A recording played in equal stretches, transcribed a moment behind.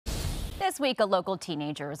This week, a local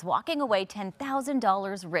teenager is walking away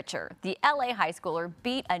 $10,000 richer. The LA high schooler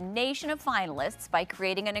beat a nation of finalists by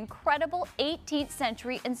creating an incredible 18th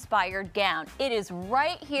century inspired gown. It is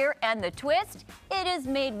right here, and the twist, it is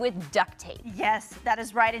made with duct tape. Yes, that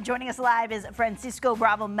is right. And joining us live is Francisco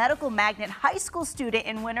Bravo, medical magnet, high school student,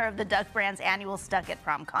 and winner of the Duck brand's annual Stuck at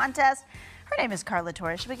Prom contest. Her name is Carla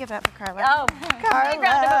Torres. Should we give it up for Carla? Oh, Carla. big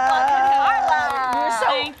round of applause for Carla.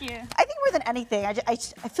 Thank you. I think more than anything, I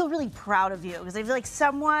feel really proud of you because I feel like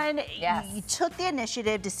someone, Yes. you took the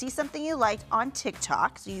initiative to see something you liked on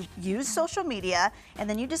TikTok, so you used social media, and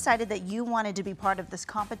then you decided that you wanted to be part of this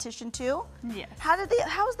competition too? Yes. How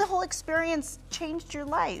has the whole experience changed your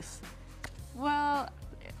life? Well,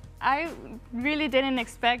 I really didn't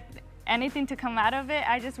expect anything to come out of it.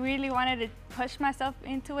 I just really wanted to push myself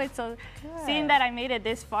into it. So seeing that I made it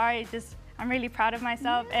this far, I'm really proud of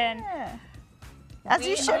myself. And as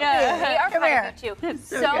you should be. We are Come proud here. of you too.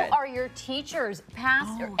 So So good. are your teachers,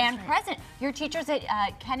 past and present. Your teachers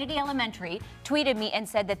at Kennedy Elementary tweeted me and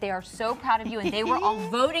said that they are so proud of you and they were all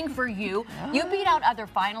voting for you. You beat out other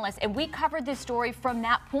finalists, and we covered this story from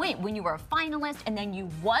that point when you were a finalist and then you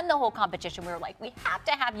won the whole competition. We were like, we have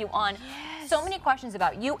to have you on. Yes. So many questions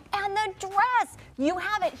about you and the dress. You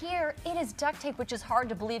have it here. It is duct tape, which is hard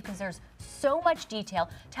to believe because there's so much detail.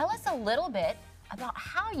 Tell us a little bit about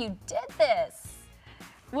how you did this.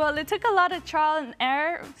 well, it took a lot of trial and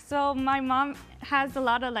error. So my mom has a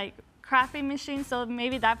lot of crafting machines, so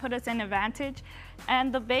maybe that put us in advantage.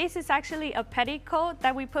 And the base is actually a petticoat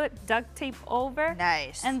that we put duct tape over.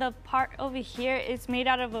 Nice. And the part over here is made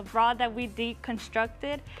out of a rod that we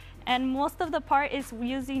deconstructed. And most of the part is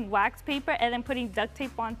using wax paper and then putting duct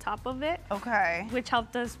tape on top of it, Okay. which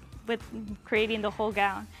helped us with creating the whole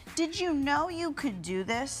gown. Did you know you could do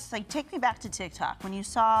this? Like, take me back to TikTok. When you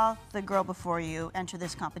saw the girl before you enter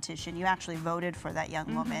this competition, you actually voted for that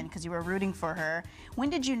young woman because you were rooting for her.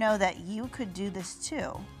 When did you know that you could do this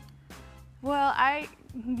too? Well, I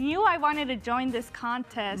knew I wanted to join this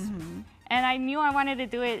contest, and I knew I wanted to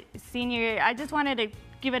do it senior year. I just wanted to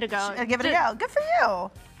give it a go. Give it a go. Good for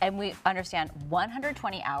you. And we understand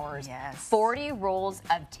 120 hours, Yes. 40 rolls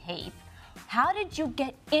of tape. How did you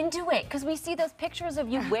get into it? Because we see those pictures of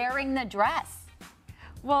you wearing the dress.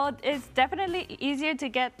 Well, it's definitely easier to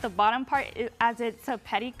get the bottom part as it's a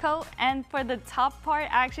petticoat, and for the top part,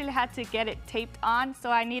 I actually had to get it taped on, so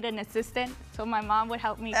I need an assistant. So my mom would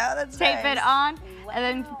help me that's tape nice. it on,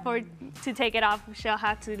 and then to take it off, she'll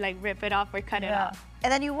have to rip it off or cut it off.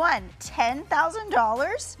 And then you won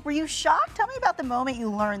 $10,000. Were you shocked? Tell me about the moment you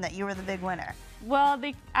learned that you were the big winner. Well,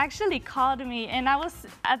 they actually called me, and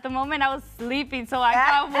at the moment I was sleeping, so I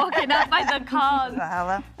got woken up by the calls.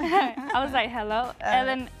 Hello. I was like, hello. And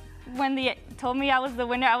then when they told me I was the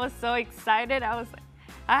winner, I was so excited. I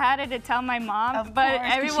had to tell my mom, Of but course,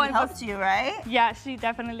 'cause everyone she helped you, right? Yeah, she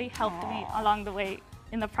definitely helped me along the way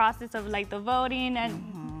in the process of the voting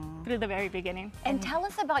and through the very beginning. And tell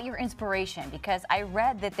us about your inspiration, because I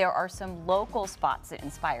read that there are some local spots that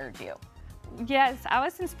inspired you. Yes, I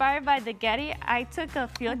was inspired by the Getty. I took a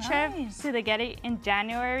field trip nice. to the Getty in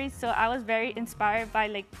January, so I was very inspired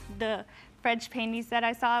by the French paintings that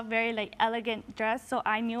I saw, very elegant dress, so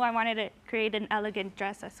I knew I wanted to create an elegant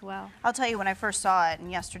dress as well. I'll tell you, when I first saw it,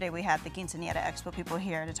 and yesterday we had the Quinceañera Expo people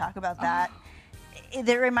here to talk about that, it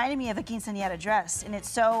reminded me of a quinceañera dress. And it's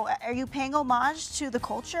so, are you paying homage to the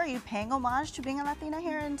culture? Are you paying homage to being a Latina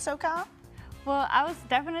here in SoCal? Well, I was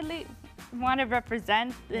definitely want to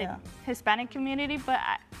represent the Hispanic community, but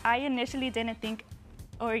I initially didn't think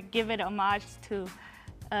or give it homage to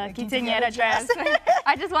quinceañera dress.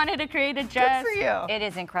 I just wanted to create a dress. Good for you. It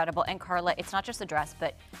is incredible. And Carla, it's not just the dress,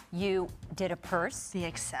 but you did a purse The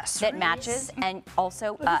accessories. that matches, and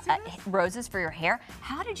also roses for your hair.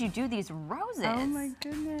 How did you do these roses? Oh my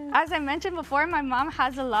goodness. As I mentioned before, my mom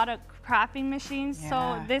has a lot of crafting machines, Yeah.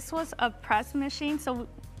 so this was a press machine. So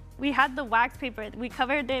we had the wax paper, we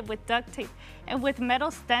covered it with duct tape, and with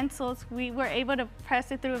metal stencils, we were able to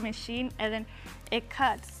press it through a machine, and then it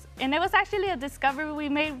cuts. And it was actually a discovery we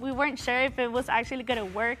made. We weren't sure if it was actually gonna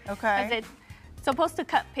work. Okay. Because it's supposed to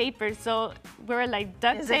cut paper, so we were like,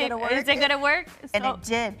 duct Is it tape, gonna work? is it gonna work? And So- it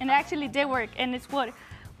did. And it actually did work, and it's what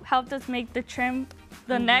helped us make the trim,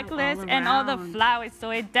 the necklace, and all the around. flowers.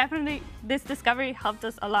 So it definitely, this discovery helped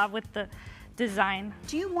us a lot with the design.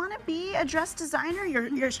 Do you want to be a dress designer?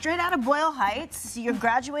 You're straight out of Boyle Heights. You're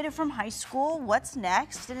graduated from high school. What's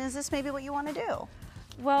next? And is this maybe what you want to do?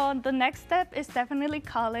 Well, the next step is definitely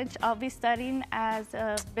college. I'll be studying as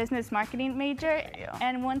a business marketing major. you go.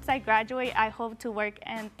 And once I graduate, I hope to work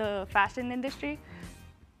in the fashion industry.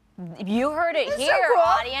 You heard it Isn't here, so cool?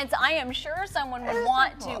 audience. I am sure someone would Isn't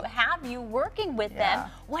want so cool? to have you working with Yeah. them.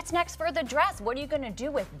 What's next for the dress? What are you going to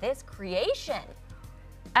do with this creation?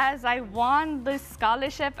 As I won the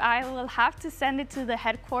scholarship, I will have to send it to the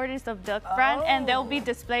headquarters of Duck Brand, and they'll be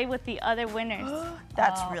displayed with the other winners.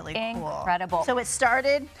 That's really cool. Incredible. So it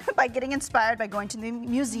started by getting inspired by going to the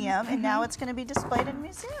museum, and now it's going to be displayed in a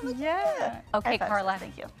museum. Look at that. Okay, High five, Carla.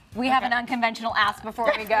 Thank you. We have an unconventional ask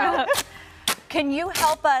before we go. Can you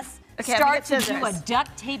help us Okay, I'm start gonna to get do a scissors.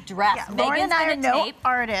 duct tape dress? Yeah, Lauren and I are gonna no tape.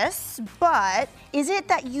 artists, but is it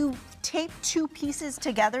that you tape two pieces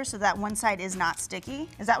together so that one side is not sticky?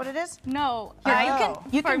 Is that what it is? No, Here, Oh.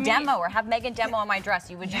 you For can me- demo or have Megan demo on my dress.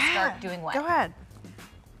 You would just start doing what? Go ahead.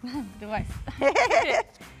 Do I?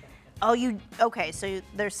 Oh, okay, so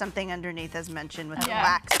there's something underneath as mentioned with the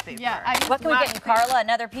wax paper. Yeah, I What can we get in, Carla?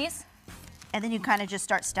 Another piece? And then you kind of just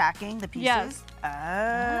start stacking the pieces? Yes. Oh.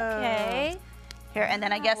 Okay. Here, and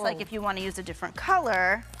then I guess like if you want to use a different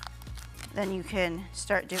color, then you can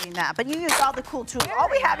start doing that. But you use all the cool tools. All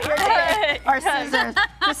we have here today are scissors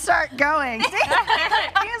to start going. See?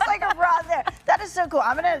 Use like a rod there. That is so cool.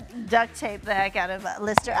 I'm gonna duct tape the heck out of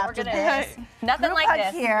Lister after this. Nothing Group like hug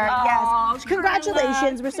this. here. Oh, Yes.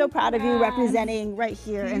 Congratulations. We're so proud of you Congrats. representing right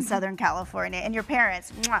here in Southern California. And your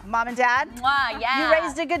parents, mwah, mom and dad. Mwah, yeah. You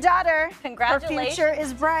raised a good daughter. Congratulations. Her future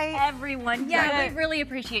is bright. Everyone, yeah, Right. we really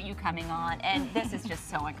appreciate you coming on, and this is just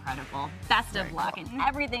so incredible. Best of luck in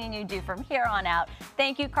everything you do from here on out.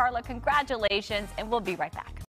 Thank you, Carla. Congratulations, and we'll be right back.